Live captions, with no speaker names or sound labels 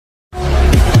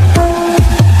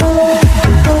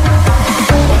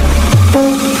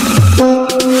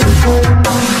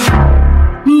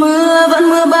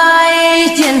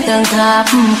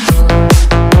pháp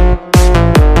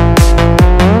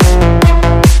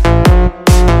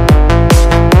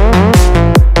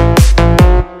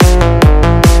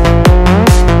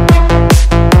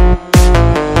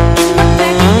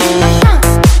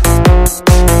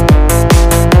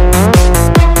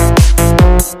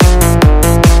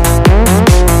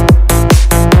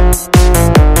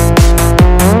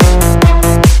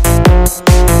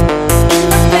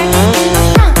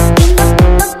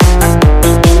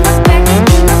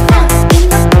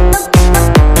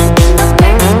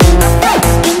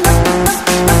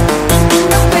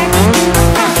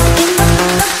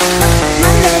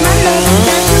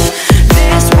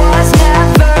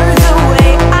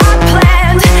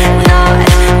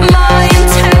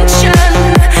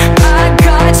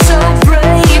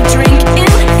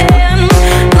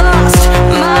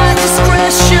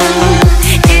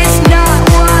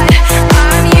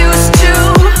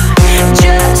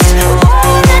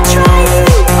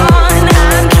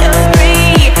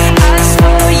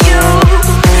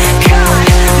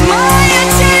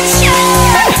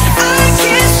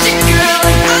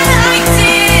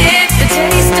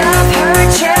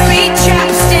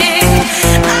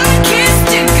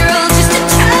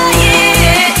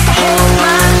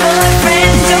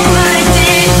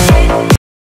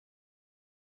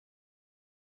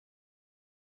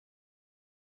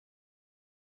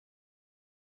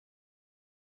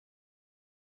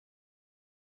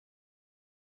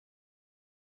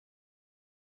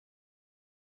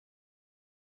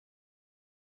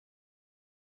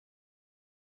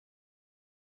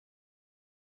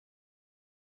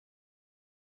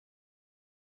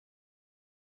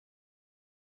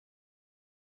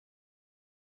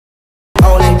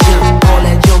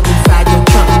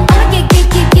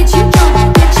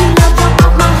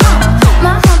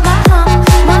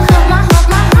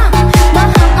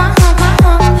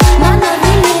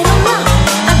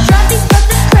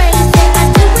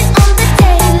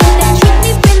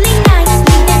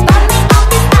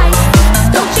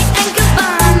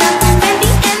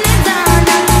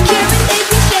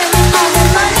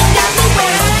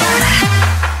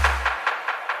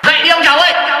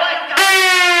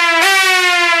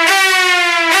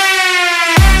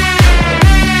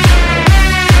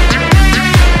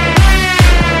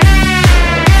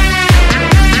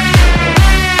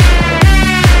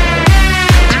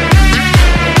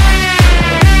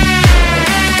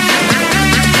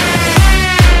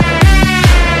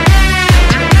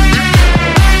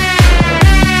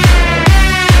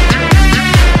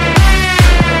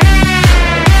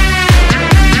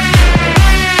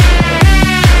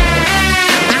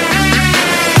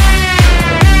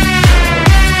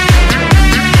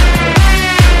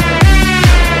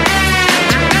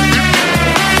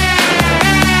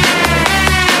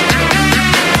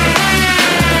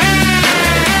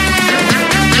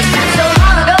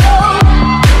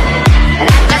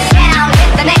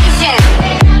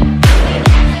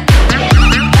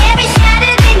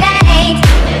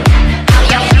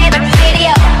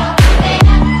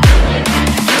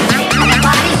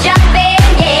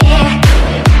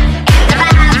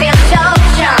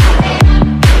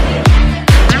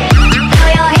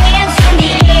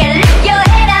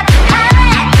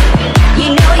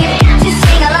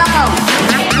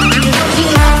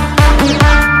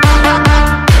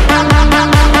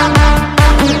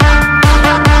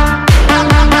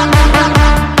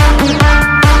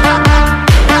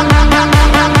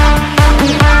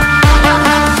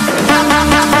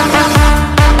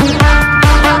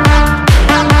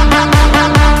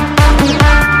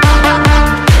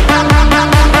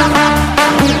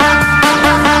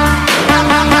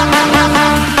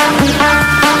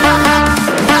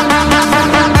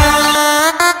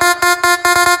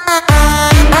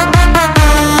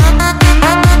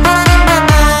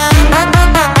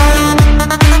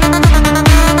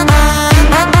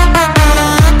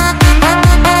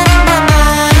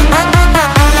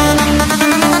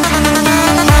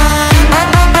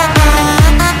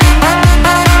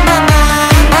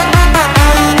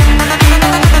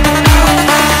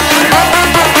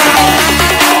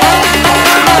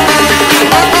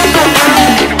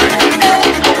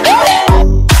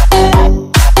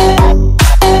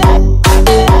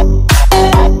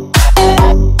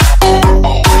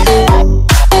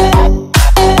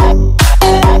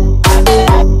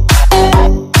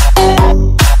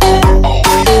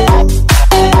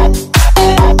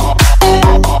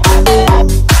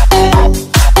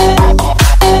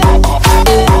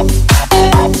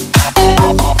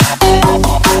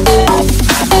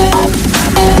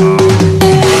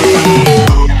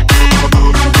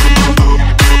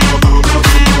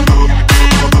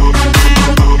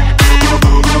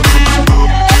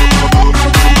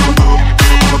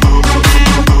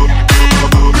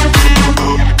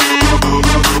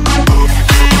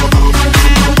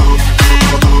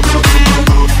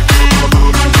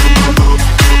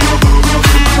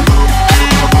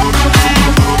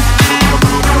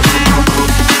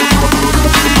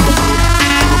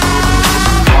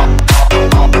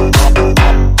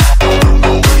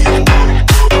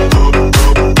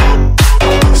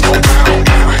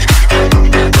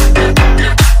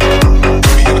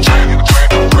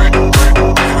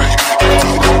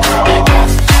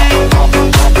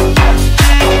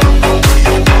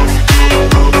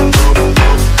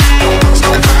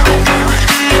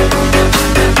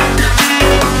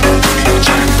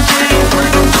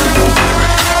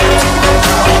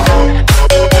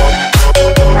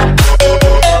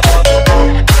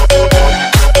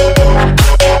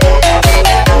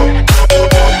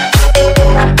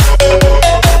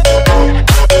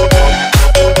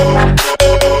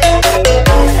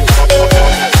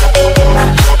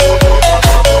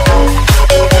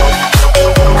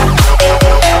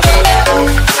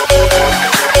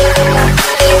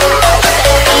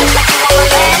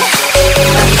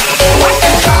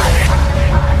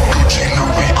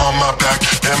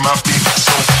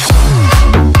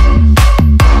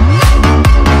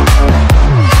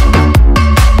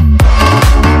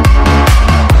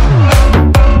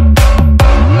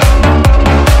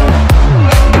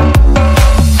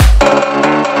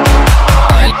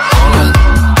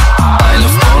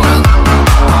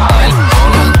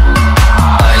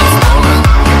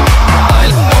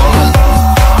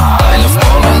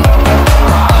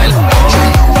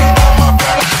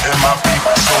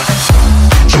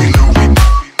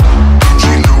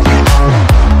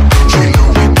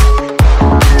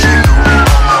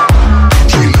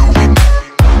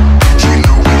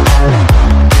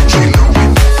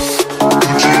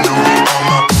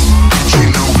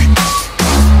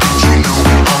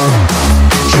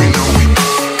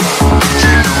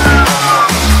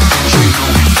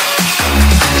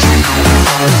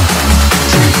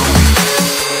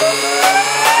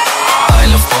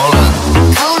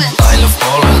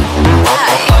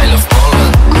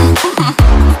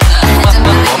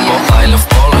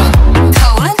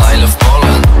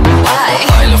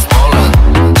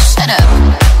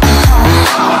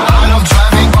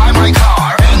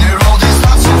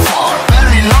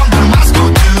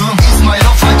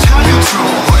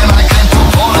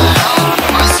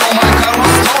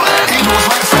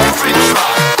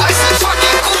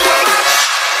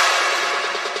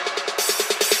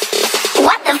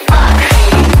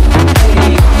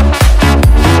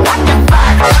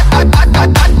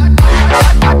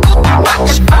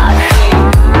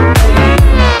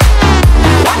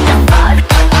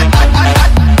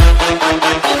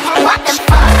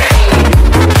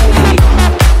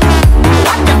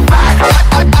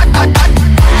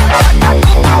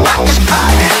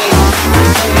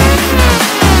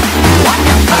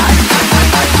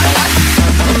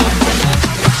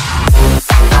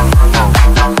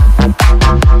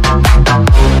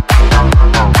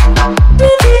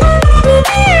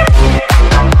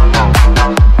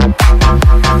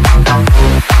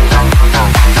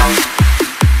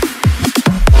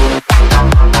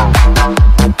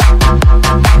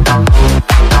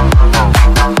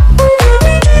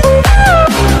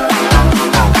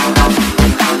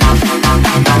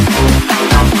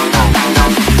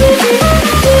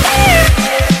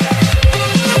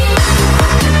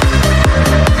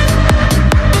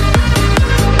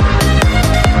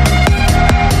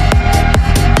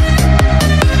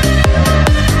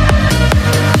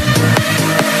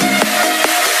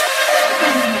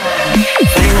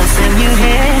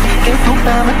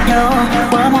nhau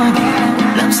quá mỏi mệt,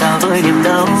 làm sao với niềm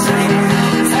đau.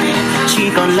 Chỉ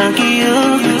còn là ký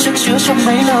ức chất chứa trong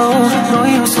bấy lâu, nỗi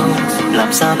yêu sầu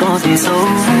làm sao có thể giấu.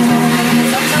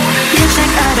 Biết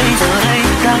trách ai bây giờ đây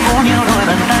đã cố nhiều đôi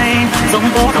bàn tay, giống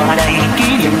cố đọa đầy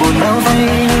kỷ niệm buồn bao vây.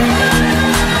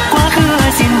 Quá khứ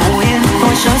ai xin ngủ yên,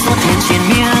 tôi chớ xuất hiện triền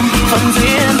miên, phận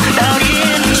duyên đau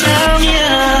điên trao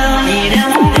nghiêng. Nhìn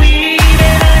em phú quý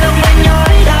bên ai đông anh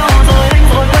nhói đau, rồi anh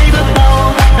vội quay bước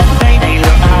đầu, đắng cay này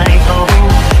lừa ai không,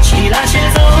 chỉ là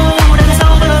che giấu đằng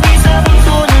sau bờ mi sắp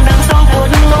tuôn, đằng sau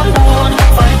cuốn nỗi buồn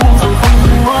phải buông rồi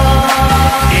không buông.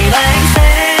 Kể lại anh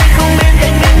sẽ không bên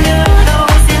cạnh em nhớ đâu,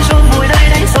 xin chôn vùi đây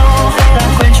đánh sâu, đã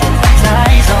quên chuyện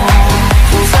dài dòng.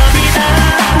 Dù sao thì ta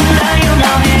cũng đã yêu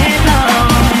nhau hết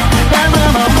lòng, đã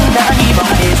mơ mộng đã hy vọng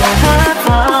để rồi thất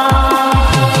vọng.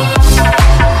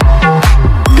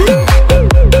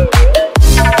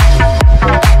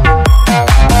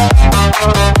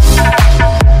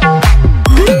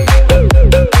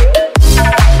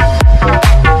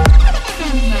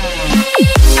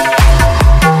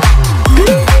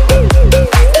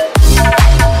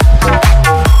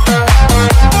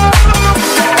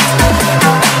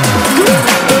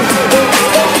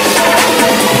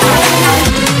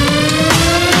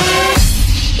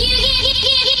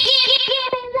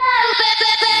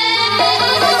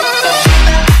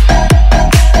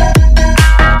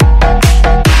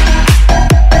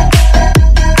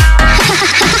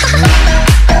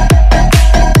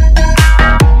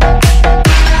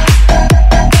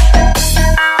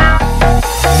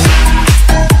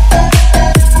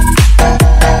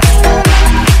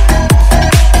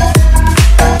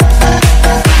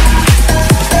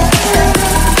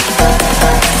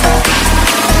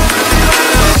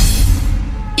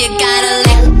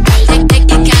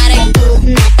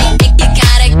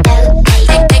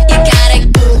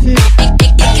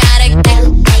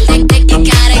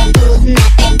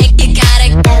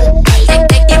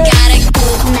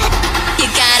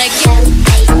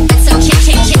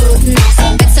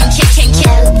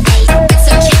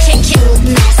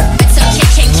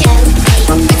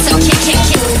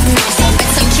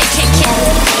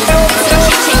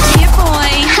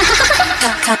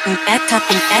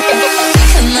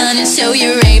 Come on and show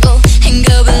you're able, and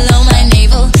go below my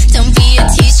navel. Don't be a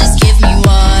tease, just give me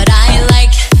what I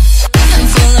like. I'm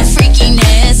full of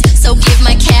freakiness, so give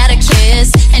my cat a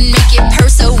kiss and make it purr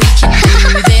so we can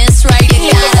do this right.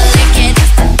 You gotta lick it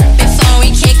before we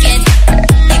kick it.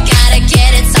 You gotta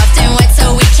get it soft and wet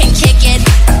so we can kick it.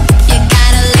 You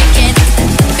gotta lick it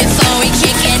before we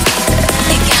kick it.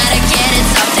 You gotta get it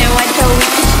soft and wet so we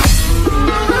can.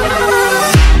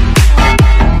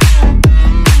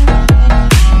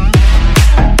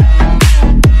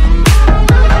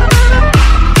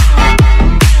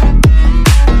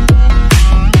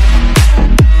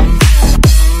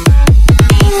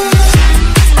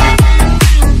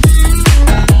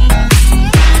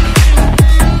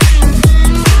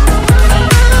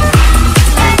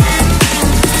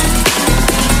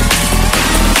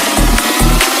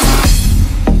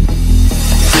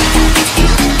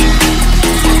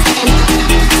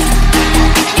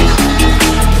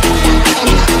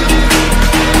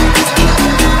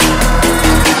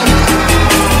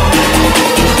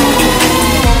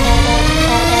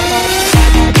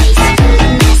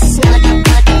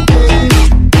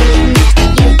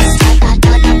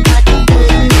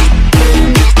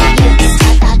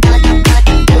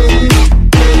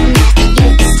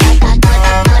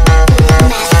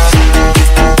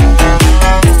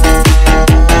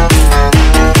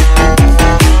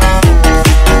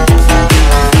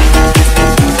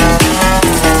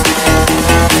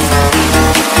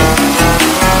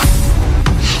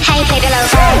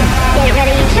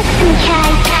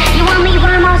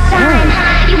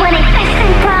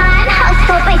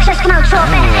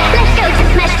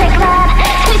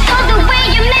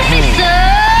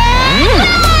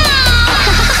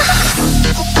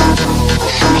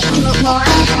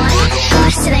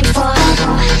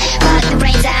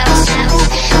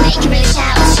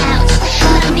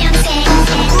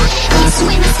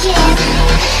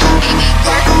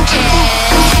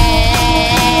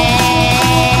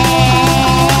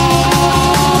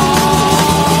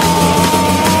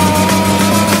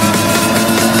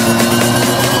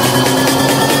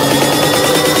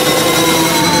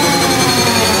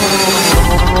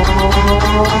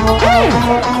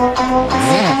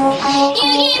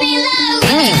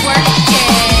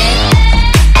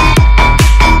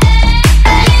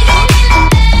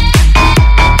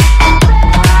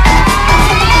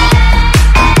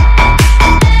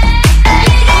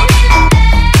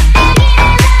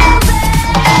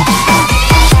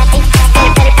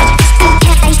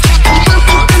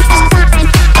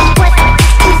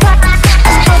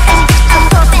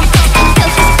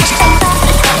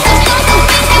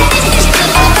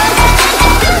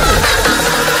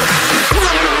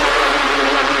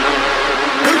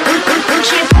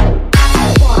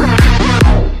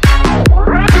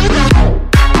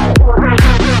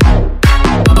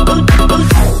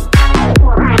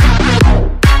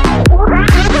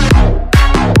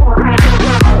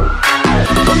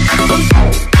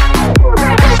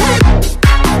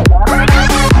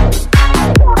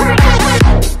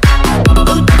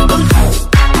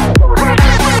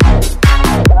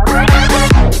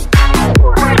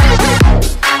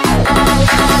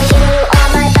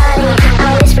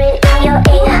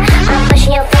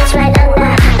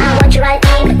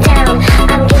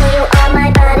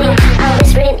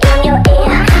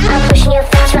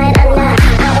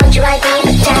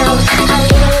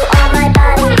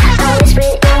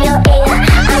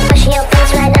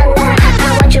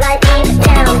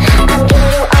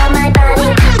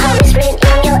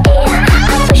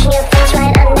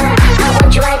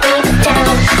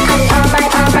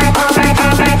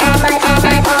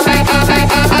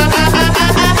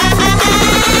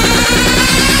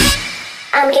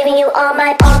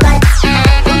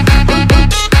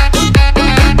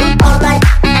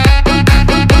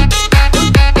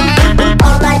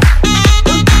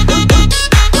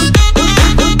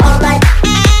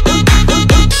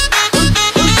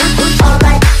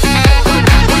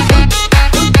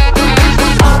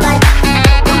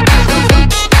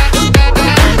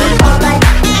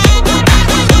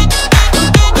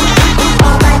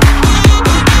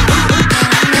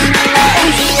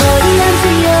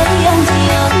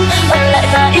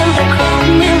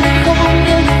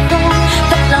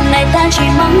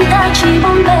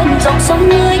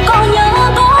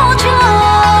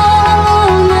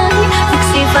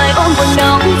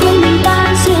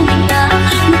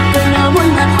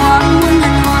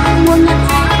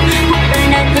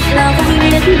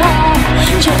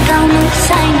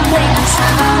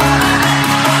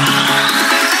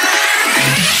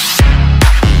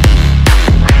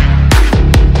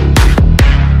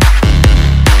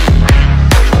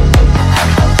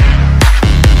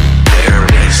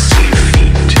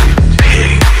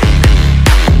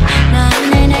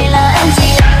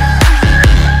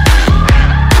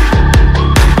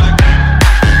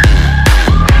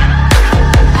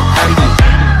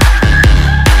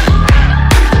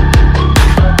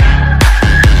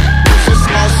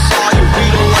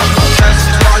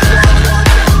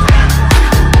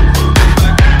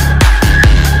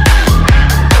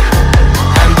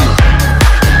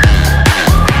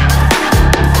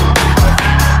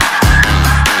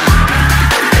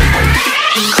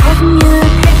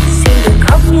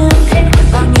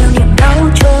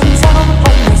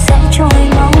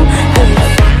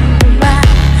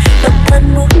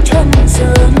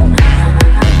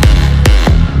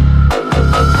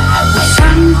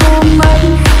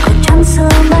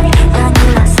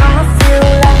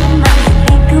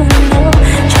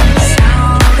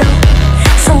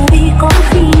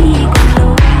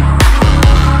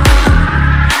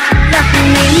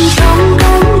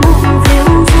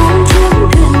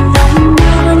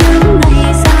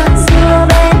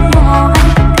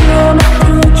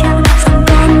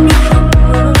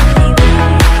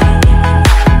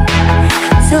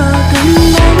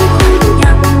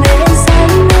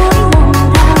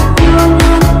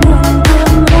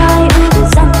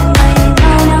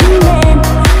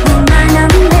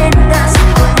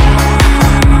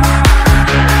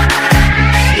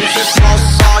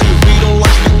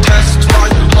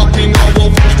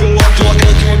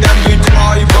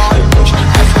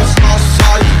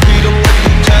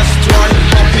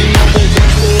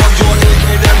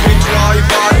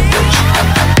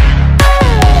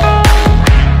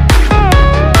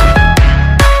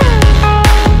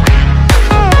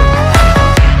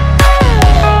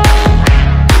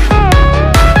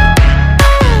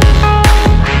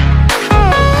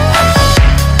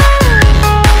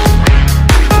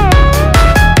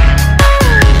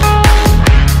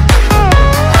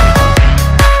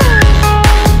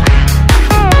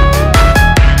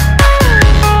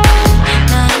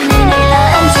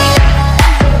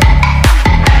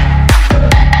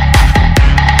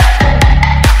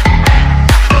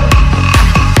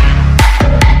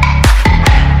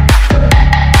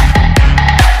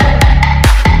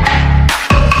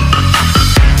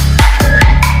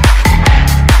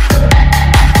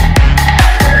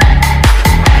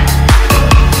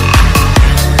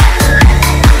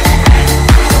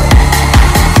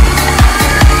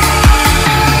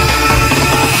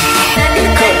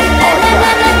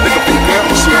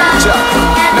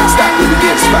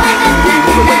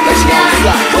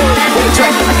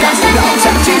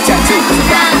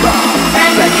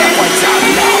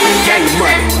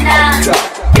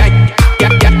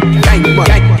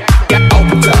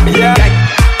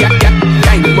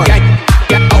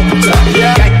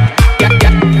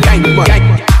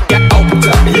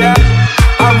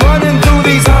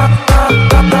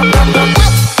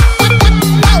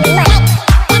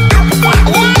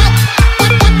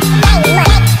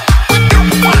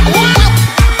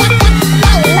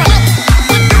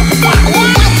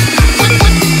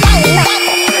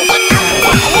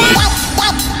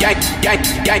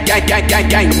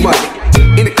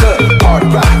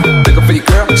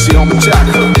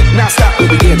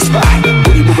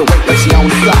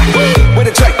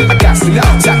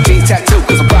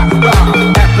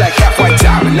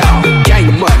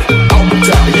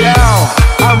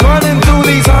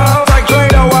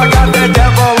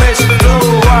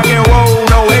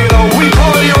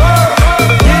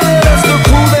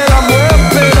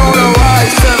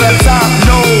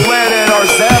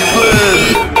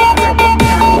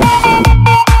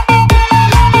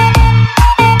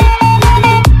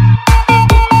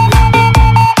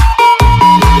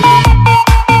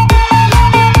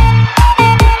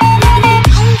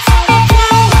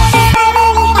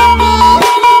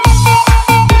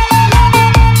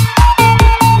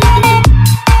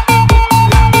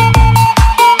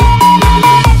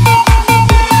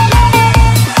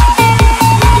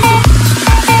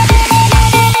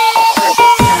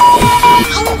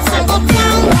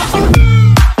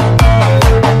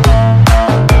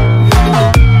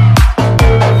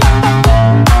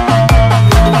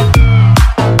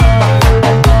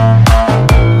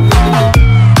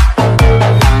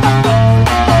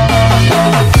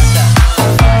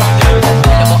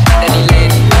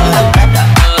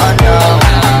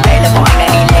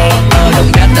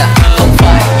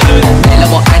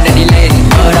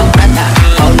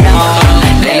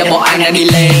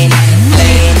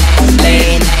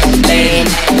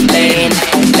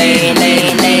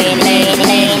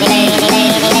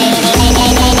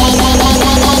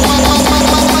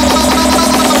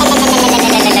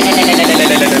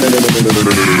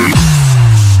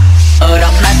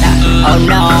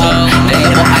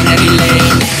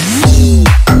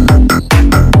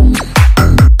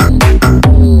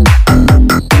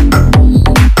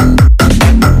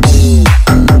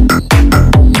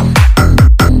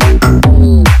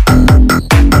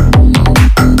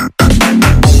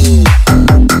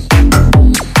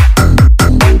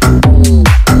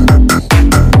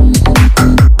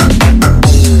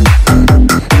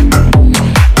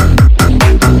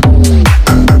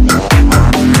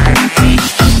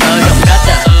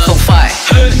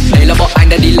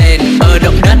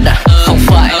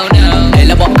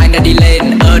 đi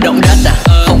lên ở động đất à?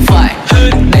 Không phải.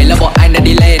 Đây là bọn anh đã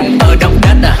đi lên ở động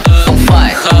đất à? Không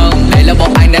phải. Đây là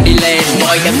bọn anh đã đi lên.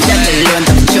 Mọi đập chất là luôn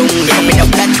tập trung, không phải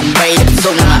động đất, bay đập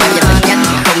rung mà âm nhạc thứ nhất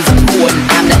không dập khuôn.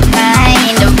 I'm the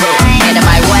kind of girl, get out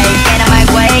my way, get out my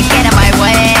way, get out my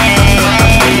way.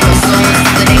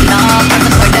 Giờ đêm nó bắt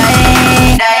đầu khỏi đây.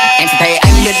 Em sẽ thấy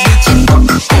anh lướt đi trên tóc,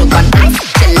 cổ toàn ái,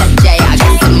 chân là dày, I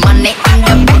got some money in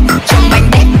the back, trong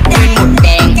bánh đẹp, nguyên một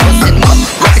đèn, ocean mode,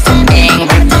 rock it so bang,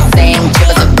 rock it so bang.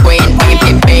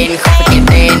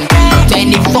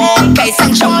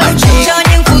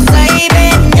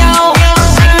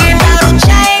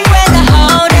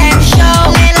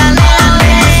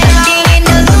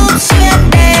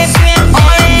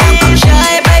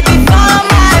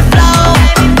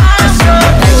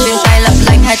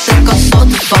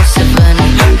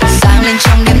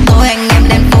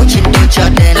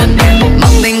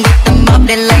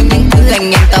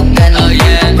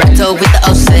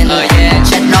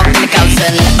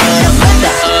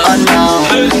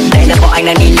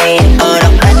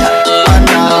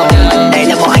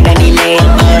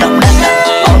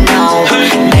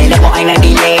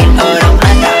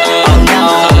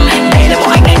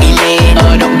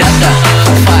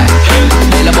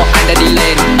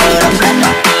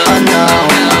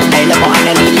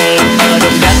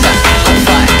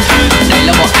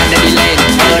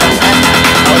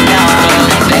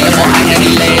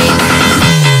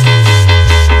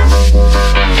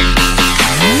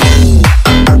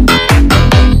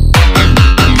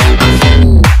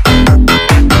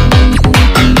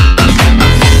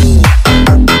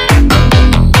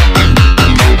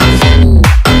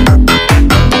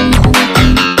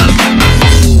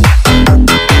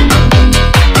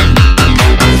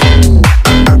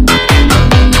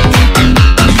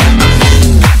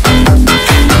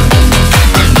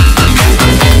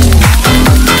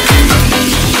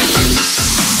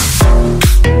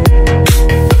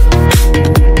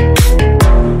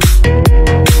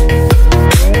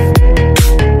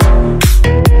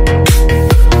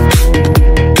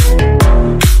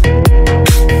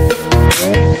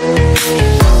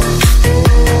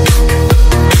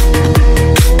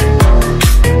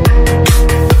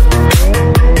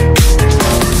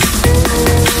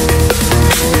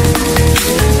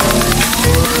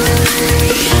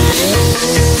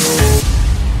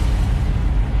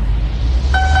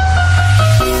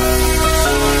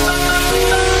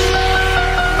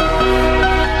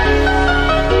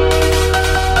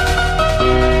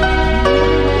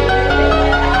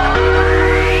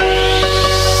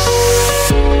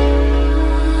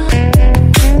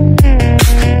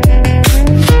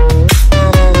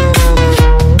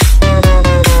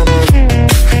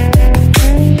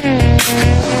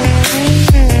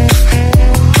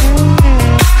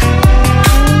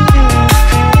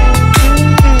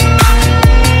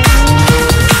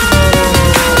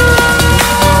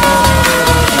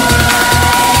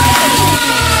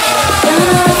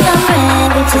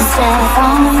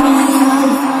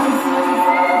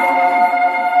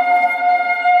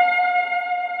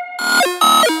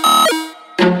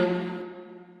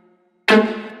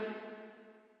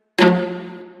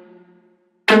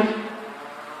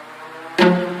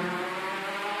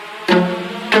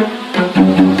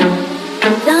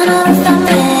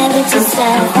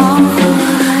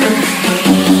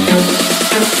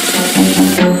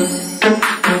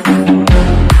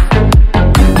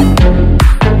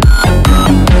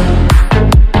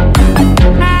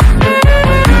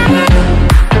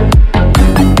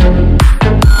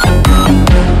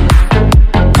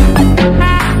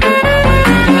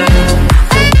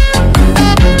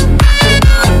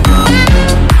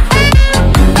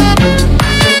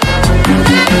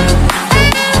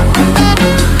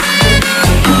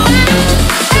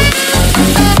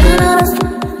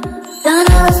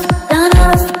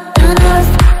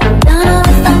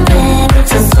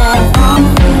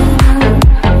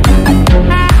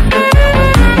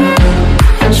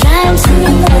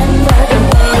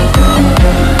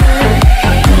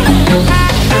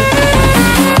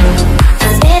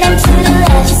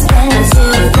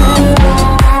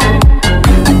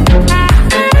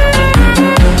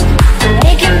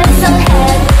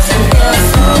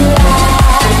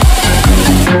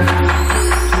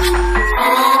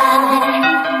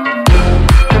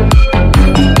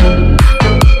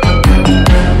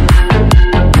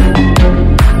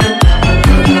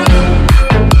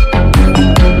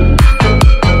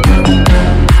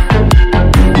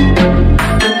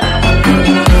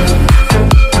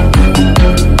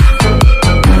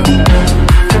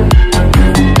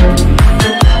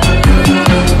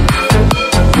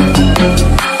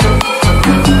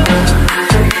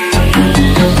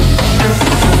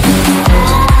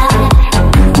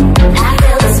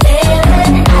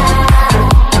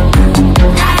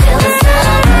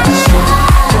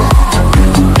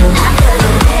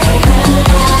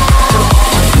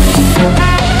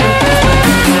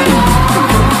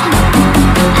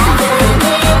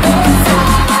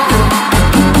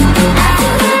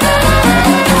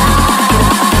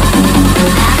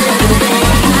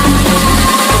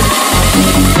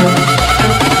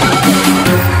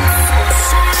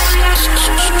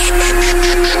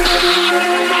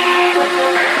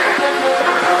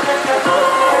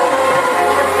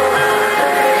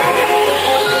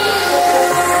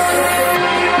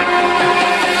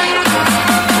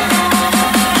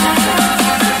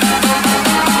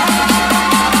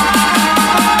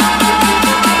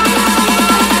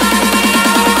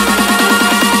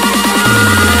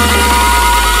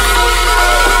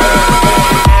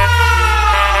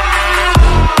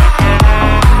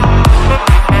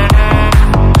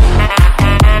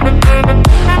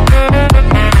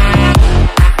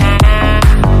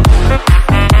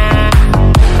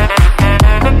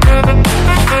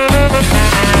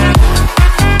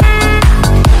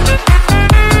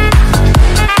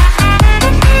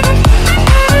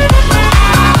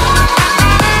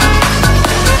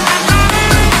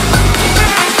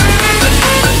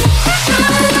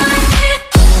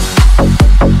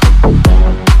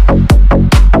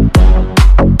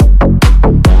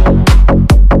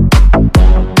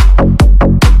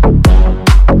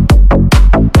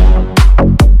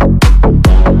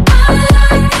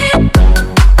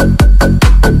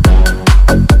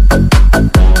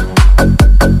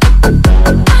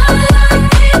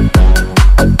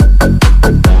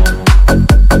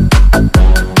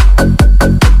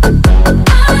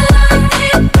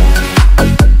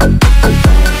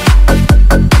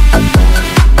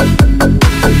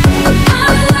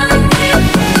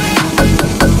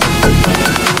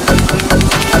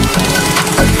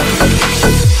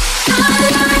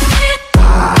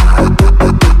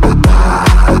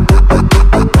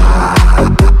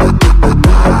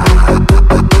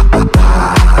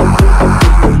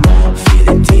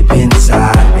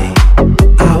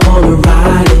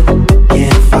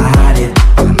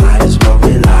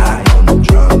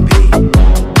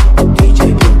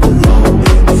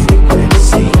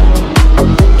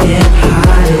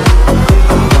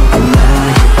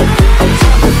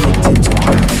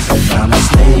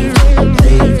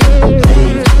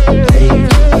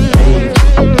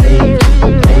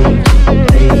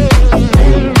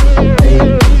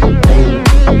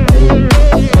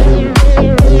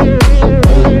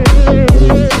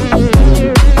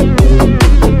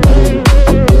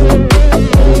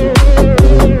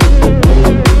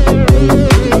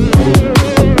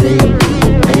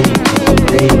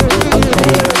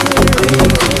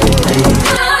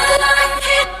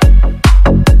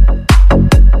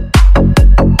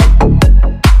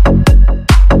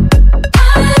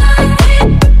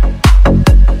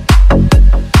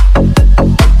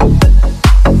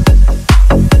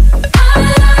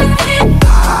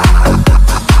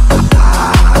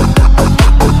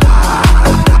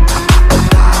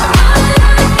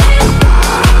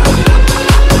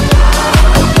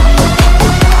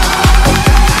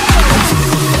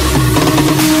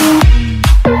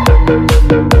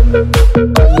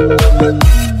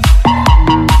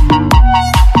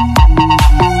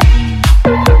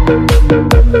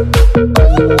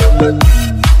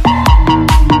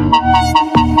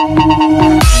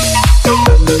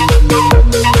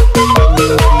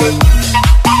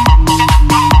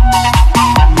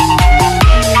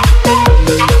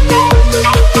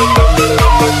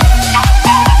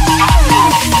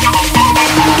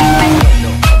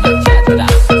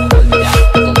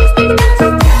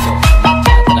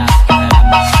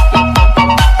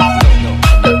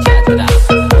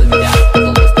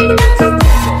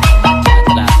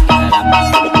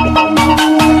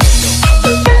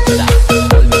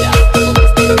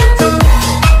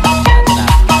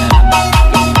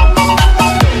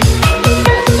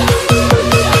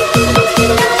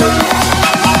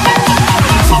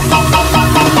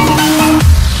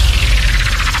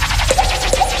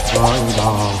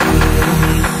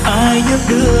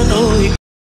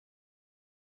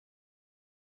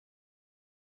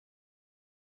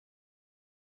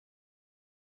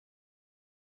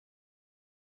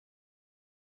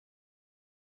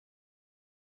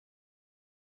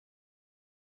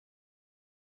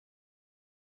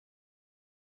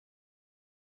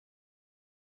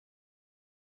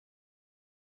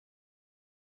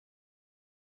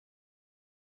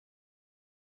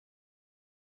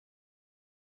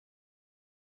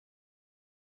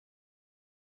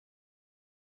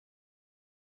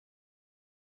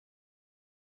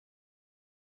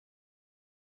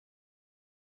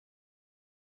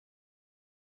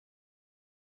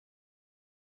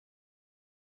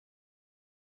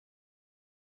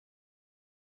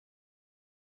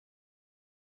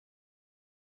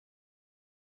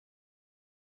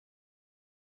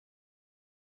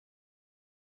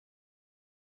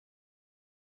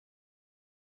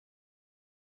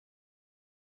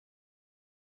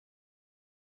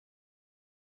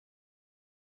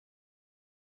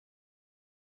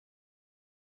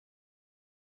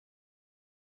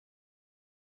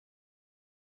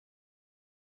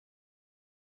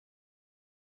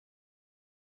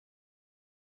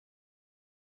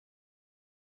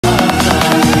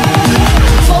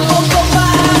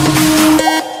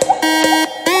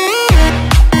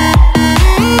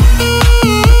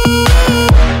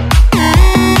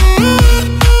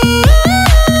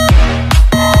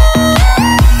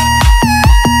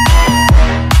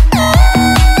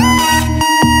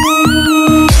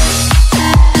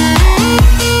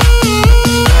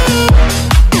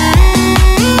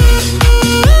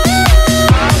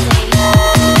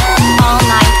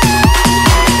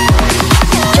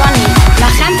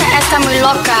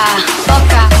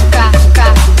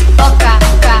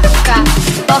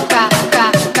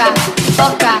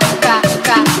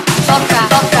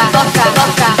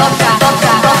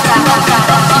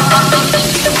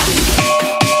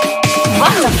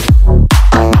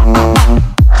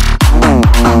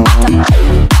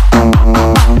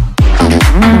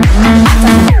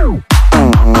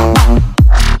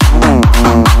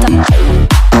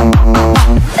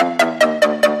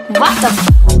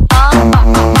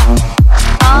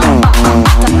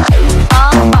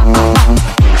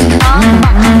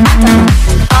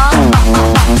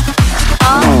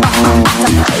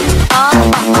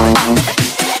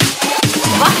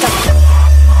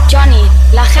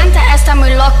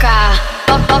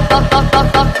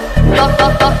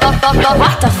 What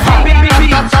the fuck?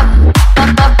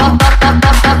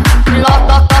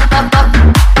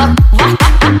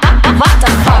 What the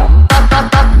fuck?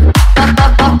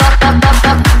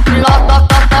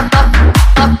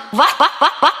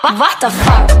 What the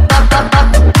fuck?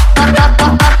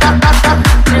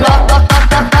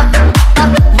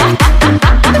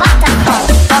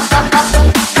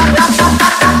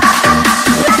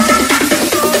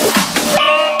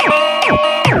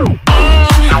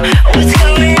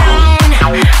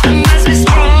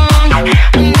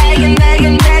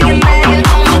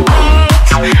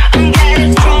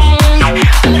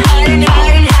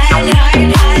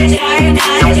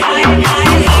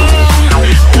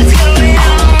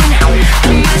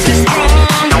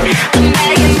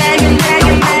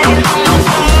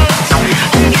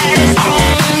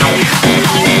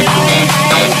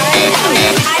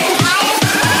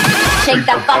 Shake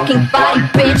that fucking body,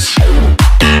 bitch.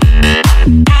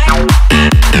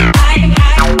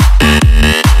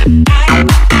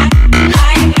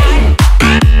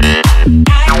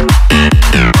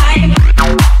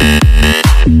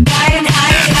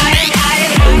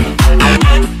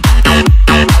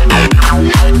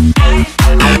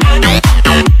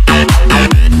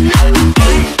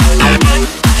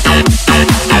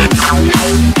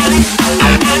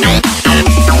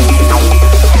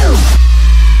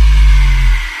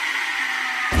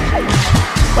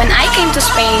 When I came to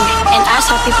Spain and I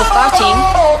saw people partying,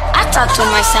 I thought to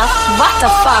myself, what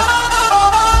the fuck?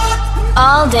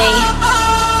 All day,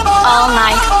 all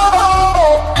night.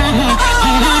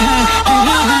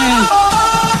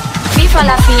 Viva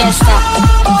la fiesta,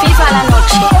 viva la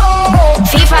noche,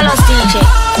 viva los DJ.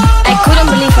 I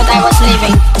couldn't believe what I was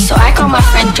living, so I called my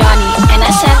friend Johnny and I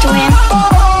said to him,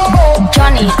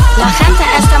 Johnny, la gente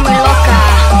está muy loca.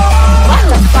 What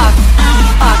the fuck?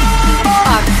 Fuck,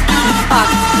 fuck, fuck,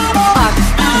 fuck, fuck,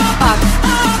 fuck,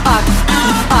 fuck, fuck, fuck,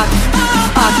 fuck,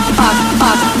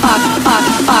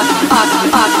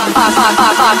 fuck,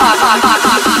 fuck, fuck, fuck,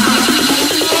 fuck,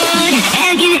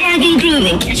 Acting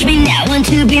grooving, catch me now, want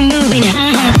to be moving.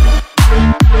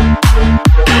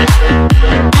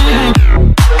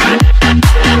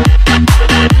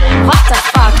 What the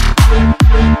fuck?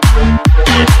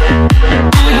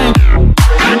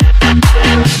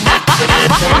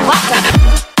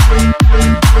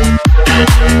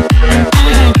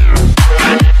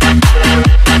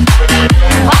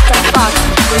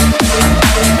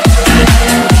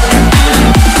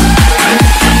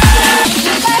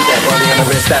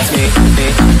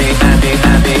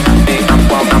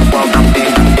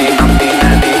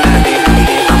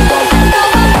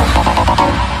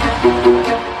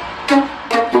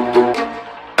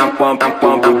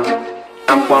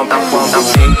 What the fuck?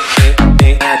 That's me.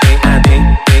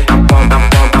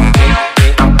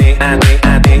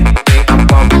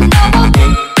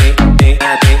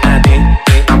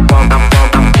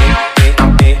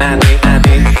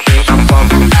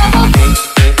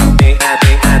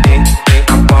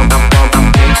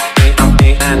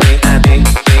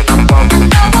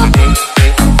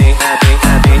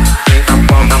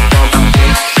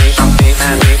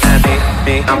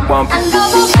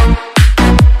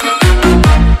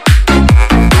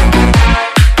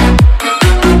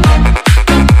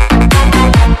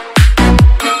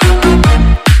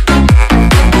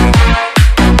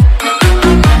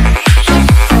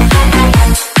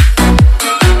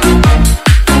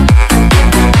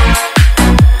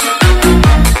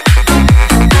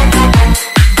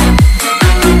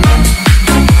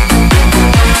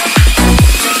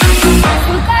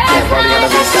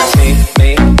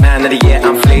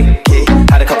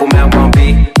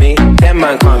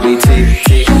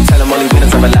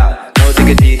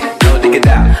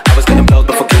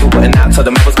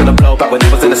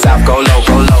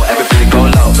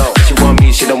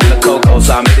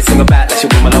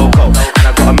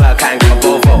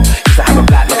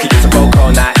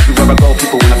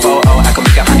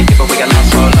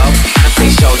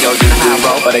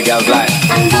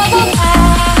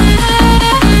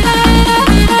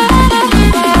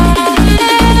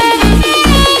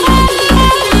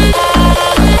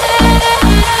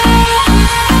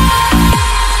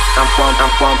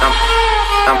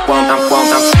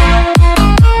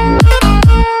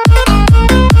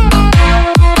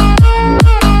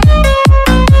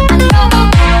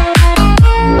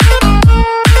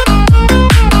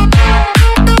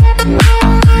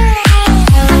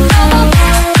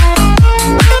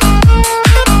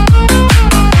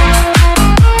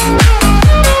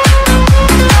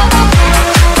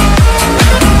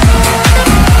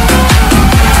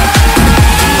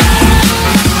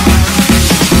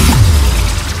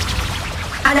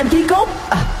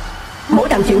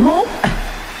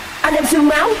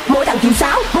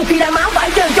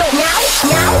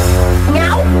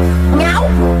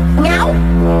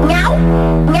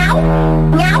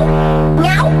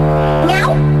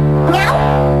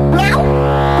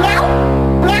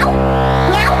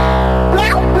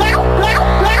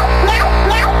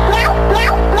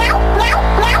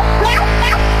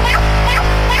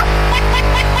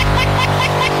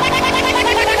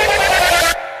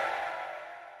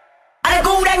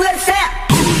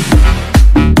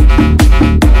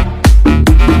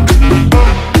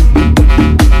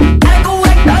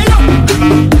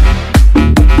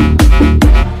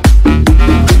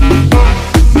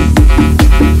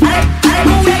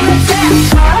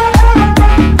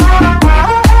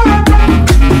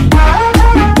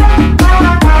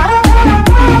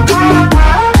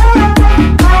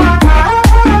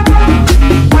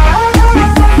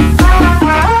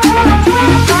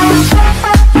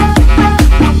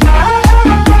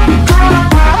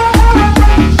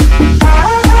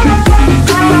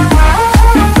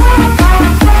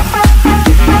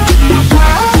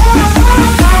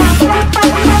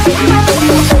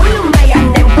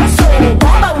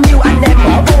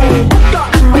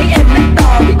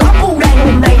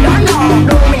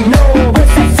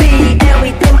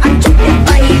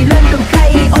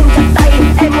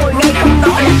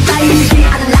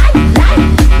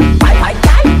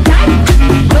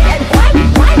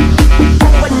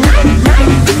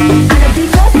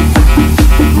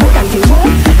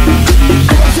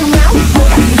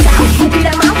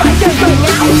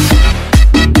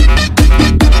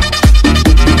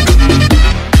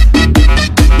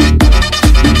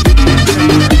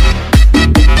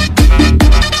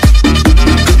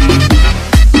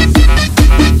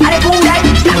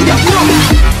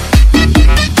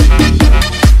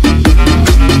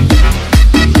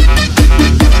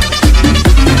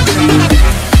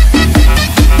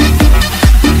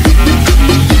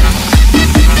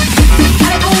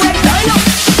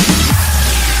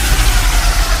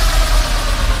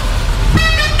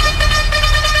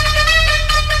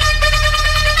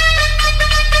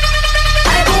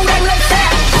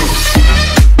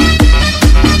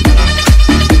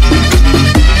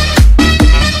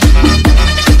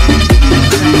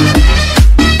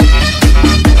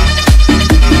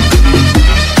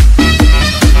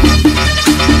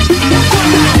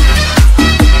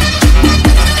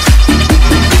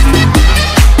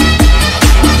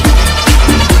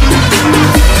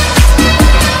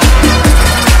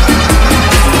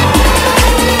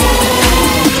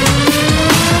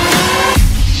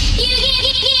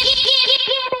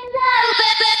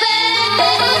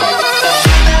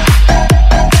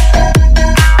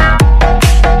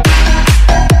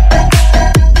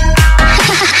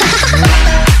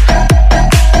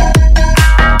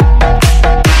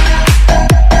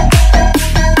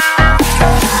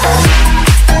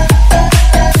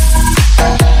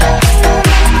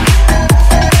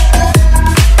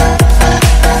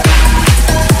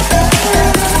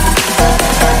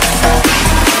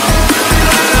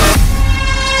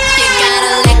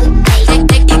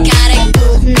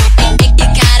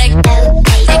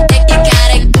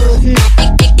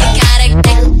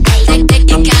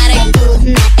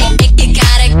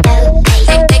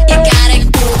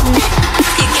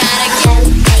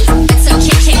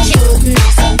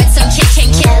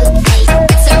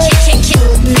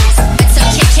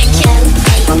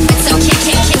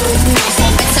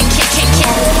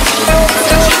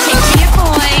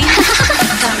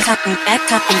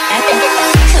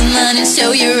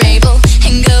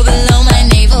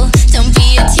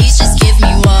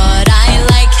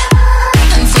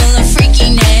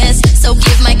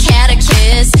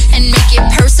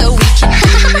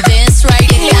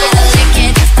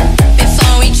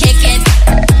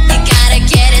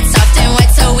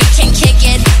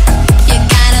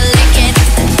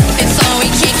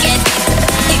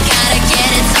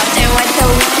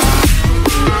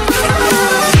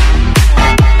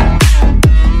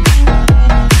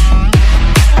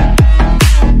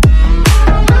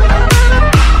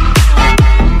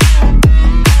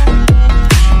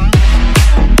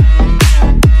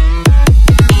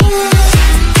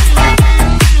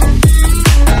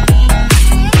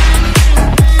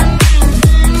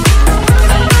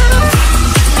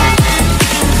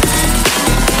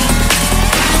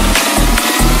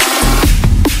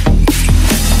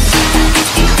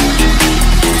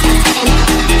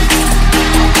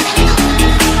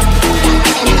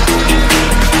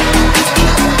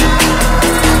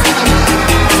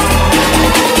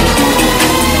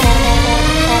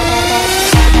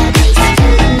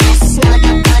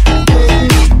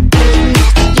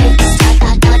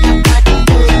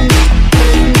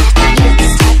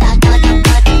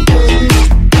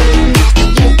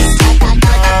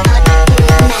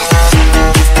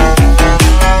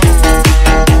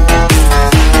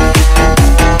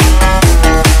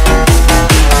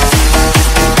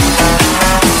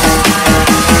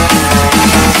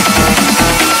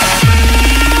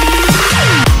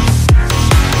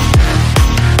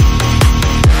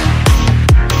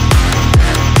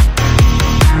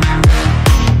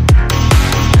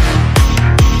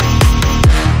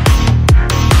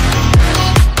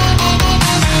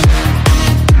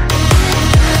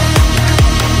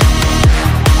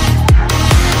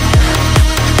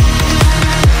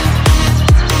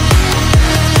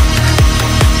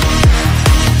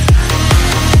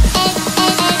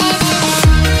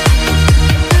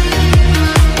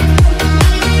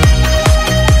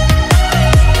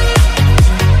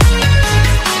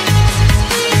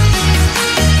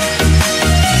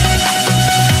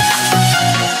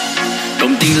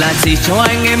 gì cho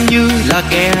anh em như là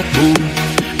kẻ thù.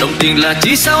 Đồng tình là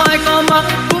chỉ sao ai có mắt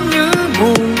cũng như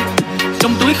mù.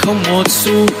 Trong túi không một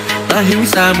xu, ta hiểu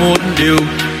ra một điều,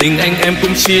 tình anh em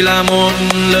cũng chỉ là một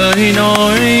lời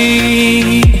nói.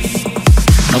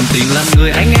 Đồng tình là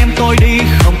người anh em tôi đi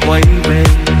không quay về,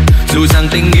 dù rằng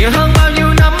tình nghĩa hơn bao nhiêu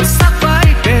năm sát vai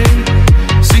kề.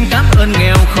 Xin cảm ơn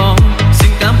nghèo khó, xin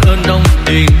cảm ơn đồng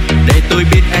tình, để tôi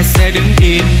biết ai sẽ đứng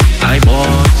yên, ai bỏ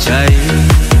chạy.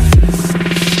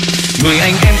 Người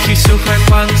anh em khi xưa khoe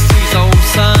khoang sự giàu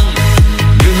sang,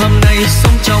 nhưng hôm nay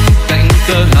sống trong cảnh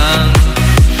cơ hàng.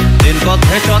 Tiền có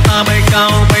thể cho ta bay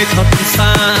cao bay thật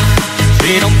xa,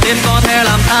 vì đồng tiền có thể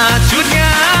làm ta chút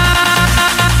ngã.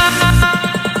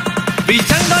 Vì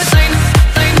trắng đôi xanh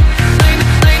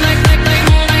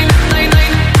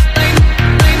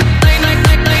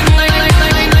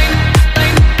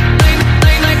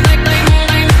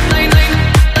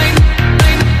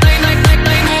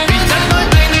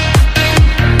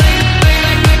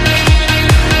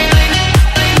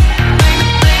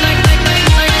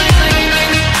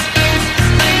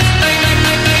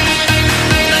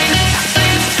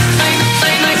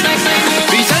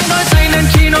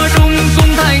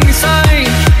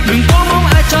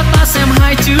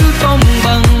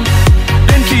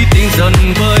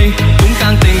dần vơi, cũng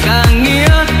càng tình càng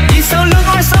nghĩa. Vì sao lưng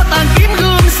nói sao tàn kín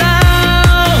gương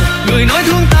sao? Người nói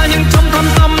thương ta nhưng trong thâm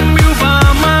tâm yêu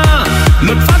và ma.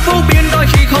 Luật pháp vô biên đôi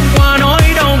khi không qua nói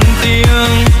đồng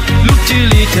tiền. Lúc chia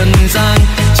ly trần gian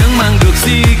chẳng mang được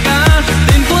gì cả,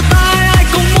 tiền của ta ai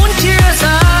cũng muốn chia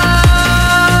ra,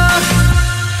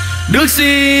 được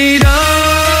gì đâu.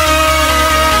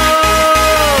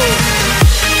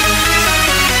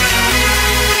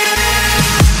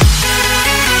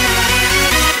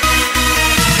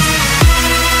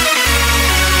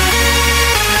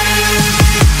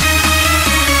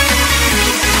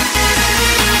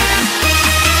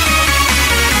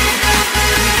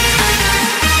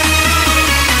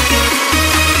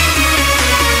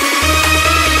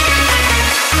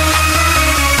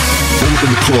 In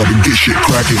the club and get shit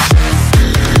cracking.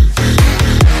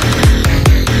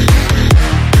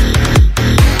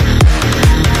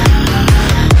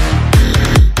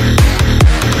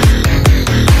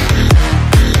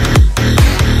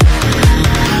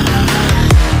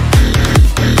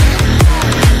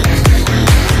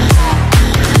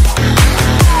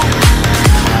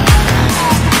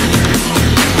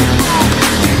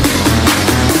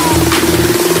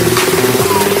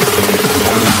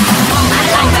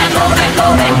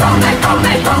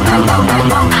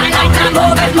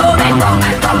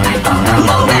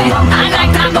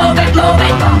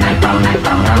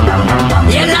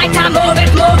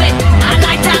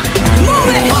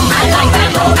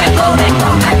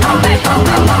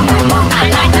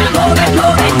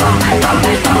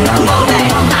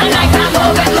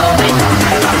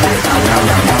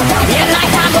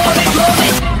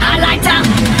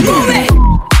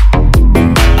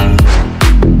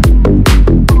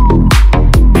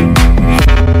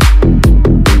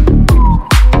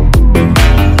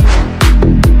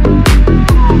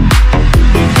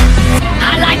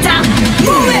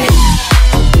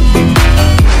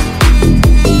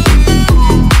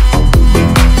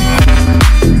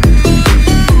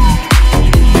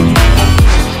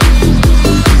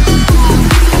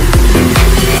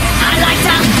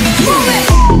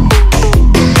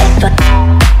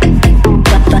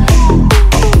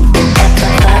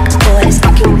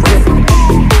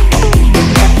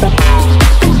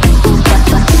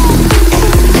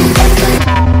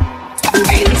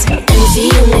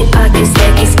 Pockets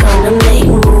like it's gonna make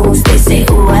moves. They say,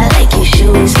 ooh, I like your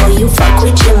shoes. Oh, you fuck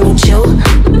with